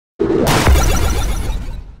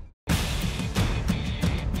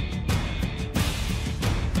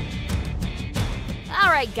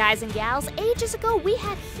Alright guys and gals, ages ago we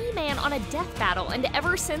had He-Man on a death battle, and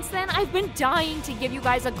ever since then I've been dying to give you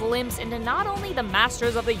guys a glimpse into not only the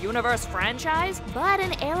Masters of the Universe franchise, but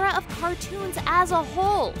an era of cartoons as a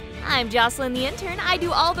whole. I'm Jocelyn the intern, I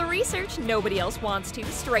do all the research nobody else wants to,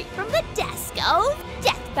 straight from the desk of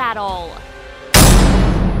Death Battle.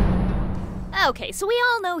 Okay, so we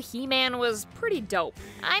all know He-Man was pretty dope.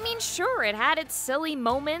 I mean, sure, it had its silly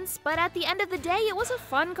moments, but at the end of the day, it was a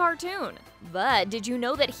fun cartoon. But did you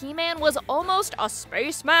know that He-Man was almost a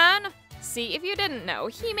spaceman? See, if you didn't know,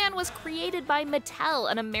 He-Man was created by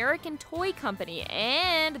Mattel, an American toy company,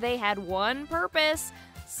 and they had one purpose: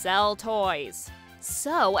 sell toys.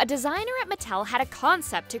 So, a designer at Mattel had a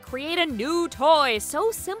concept to create a new toy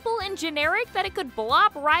so simple and generic that it could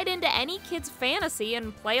blop right into any kid's fantasy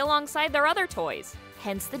and play alongside their other toys.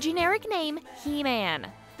 Hence the generic name,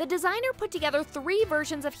 He-Man. The designer put together 3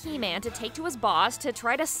 versions of He-Man to take to his boss to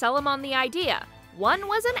try to sell him on the idea. One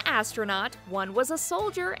was an astronaut, one was a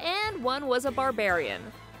soldier, and one was a barbarian.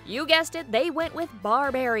 You guessed it, they went with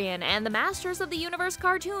Barbarian, and the Masters of the Universe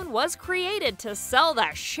cartoon was created to sell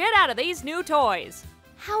the shit out of these new toys.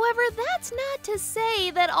 However, that's not to say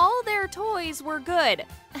that all their toys were good.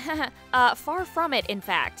 Far from it, in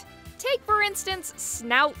fact. Take, for instance,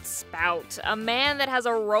 Snout Spout, a man that has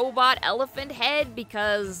a robot elephant head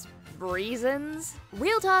because reasons.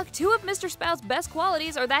 Real talk, 2 of Mr. Spout's best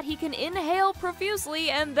qualities are that he can inhale profusely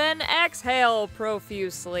and then exhale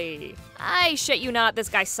profusely. I shit you not, this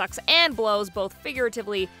guy sucks and blows both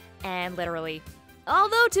figuratively and literally.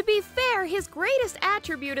 Although, to be fair, his greatest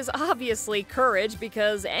attribute is obviously courage,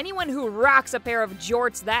 because anyone who rocks a pair of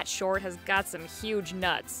jorts that short has got some huge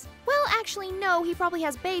nuts. Well, actually, no, he probably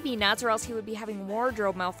has baby nuts, or else he would be having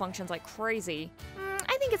wardrobe malfunctions like crazy.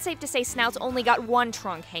 I think it's safe to say Snout's only got one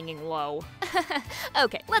trunk hanging low.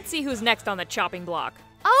 Okay, let's see who's next on the chopping block.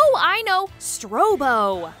 Oh, I know!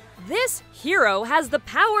 Strobo! This hero has the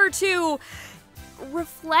power to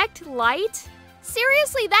reflect light?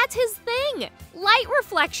 Seriously, that's his thing! Light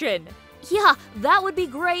reflection! Yeah, that would be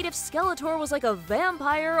great if Skeletor was like a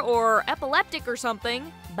vampire or epileptic or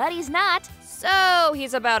something, but he's not, so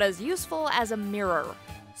he's about as useful as a mirror.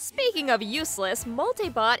 Speaking of useless,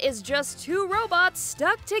 Multibot is just 2 robots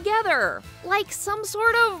stuck together, like some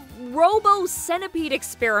sort of robo-centipede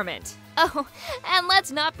experiment. Oh, and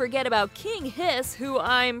let's not forget about King Hiss, who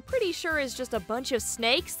I'm pretty sure is just a bunch of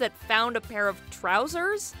snakes that found a pair of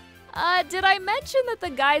trousers. Did I mention that the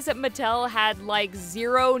guys at Mattel had, like,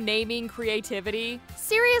 0 naming creativity?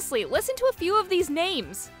 Seriously, listen to a few of these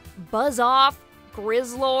names. Buzz-Off,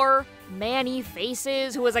 Grizzlor, Manny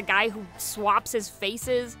Faces, who is a guy who swaps his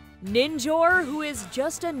faces, Ninjor, who is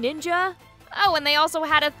just a ninja. Oh, and they also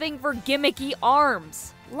had a thing for gimmicky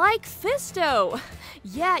arms. Like Fisto.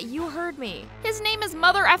 Yeah, you heard me. His name is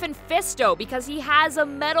Mother Effin' Fisto because he has a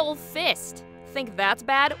metal fist. Think that's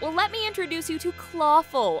bad? Well, let me introduce you to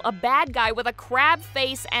Clawful, a bad guy with a crab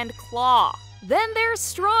face and claw. Then there's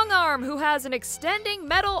Strongarm, who has an extending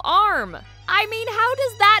metal arm. I mean, how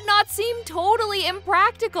does that not seem totally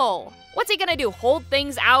impractical? What's he gonna do, hold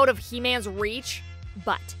things out of He-Man's reach?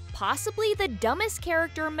 But possibly the dumbest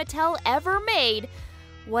character Mattel ever made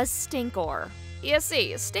was Stinkor. You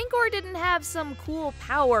see, Stinkor didn't have some cool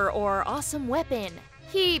power or awesome weapon.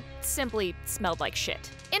 He simply smelled like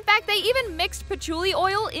shit. In fact, they even mixed patchouli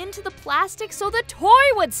oil into the plastic so the toy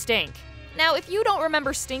would stink. Now, if you don't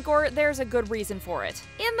remember Stinkor, there's a good reason for it.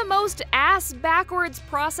 In the most ass-backwards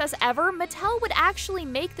process ever, Mattel would actually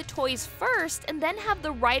make the toys first and then have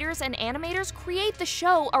the writers and animators create the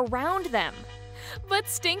show around them. But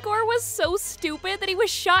Stinkor was so stupid that he was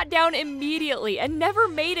shot down immediately and never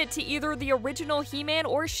made it to either the original He-Man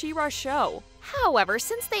or She-Ra show. However,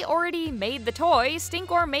 since they already made the toy,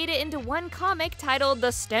 Stinkor made it into one comic titled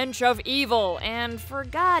The Stench of Evil, and for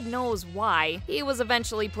God knows why, he was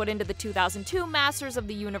eventually put into the 2002 Masters of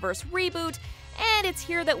the Universe reboot, and it's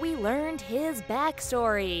here that we learned his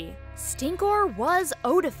backstory. Stinkor was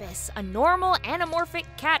Oedipus, a normal anamorphic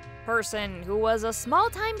cat person who was a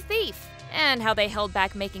small-time thief. And how they held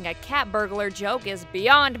back making a cat burglar joke is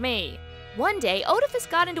beyond me. One day, Oedipus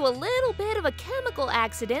got into a little bit of a chemical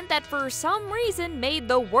accident that for some reason made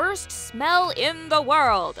the worst smell in the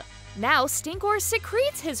world. Now Stinkor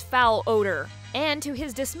secretes his foul odor, and to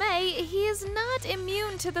his dismay, he is not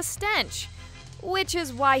immune to the stench, which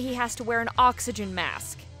is why he has to wear an oxygen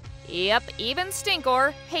mask. Yep, even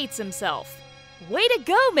Stinkor hates himself. Way to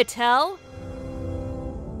go, Mattel!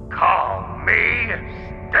 Call me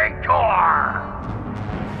Stinkor!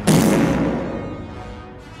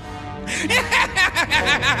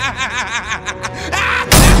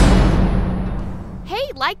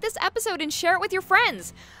 Hey, like this episode and share it with your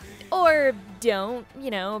friends. Or don't,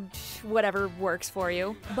 whatever works for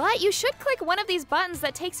you. But you should click one of these buttons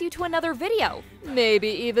that takes you to another video. Maybe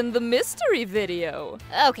even the mystery video.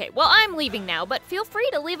 Okay, well, I'm leaving now, but feel free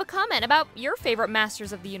to leave a comment about your favorite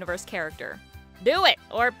Masters of the Universe character. Do it,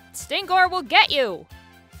 or Stinkor will get you!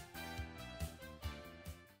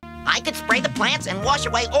 I could spray the plants and wash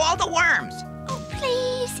away all the worms. Oh,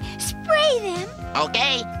 please, spray them.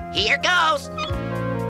 Okay, here goes.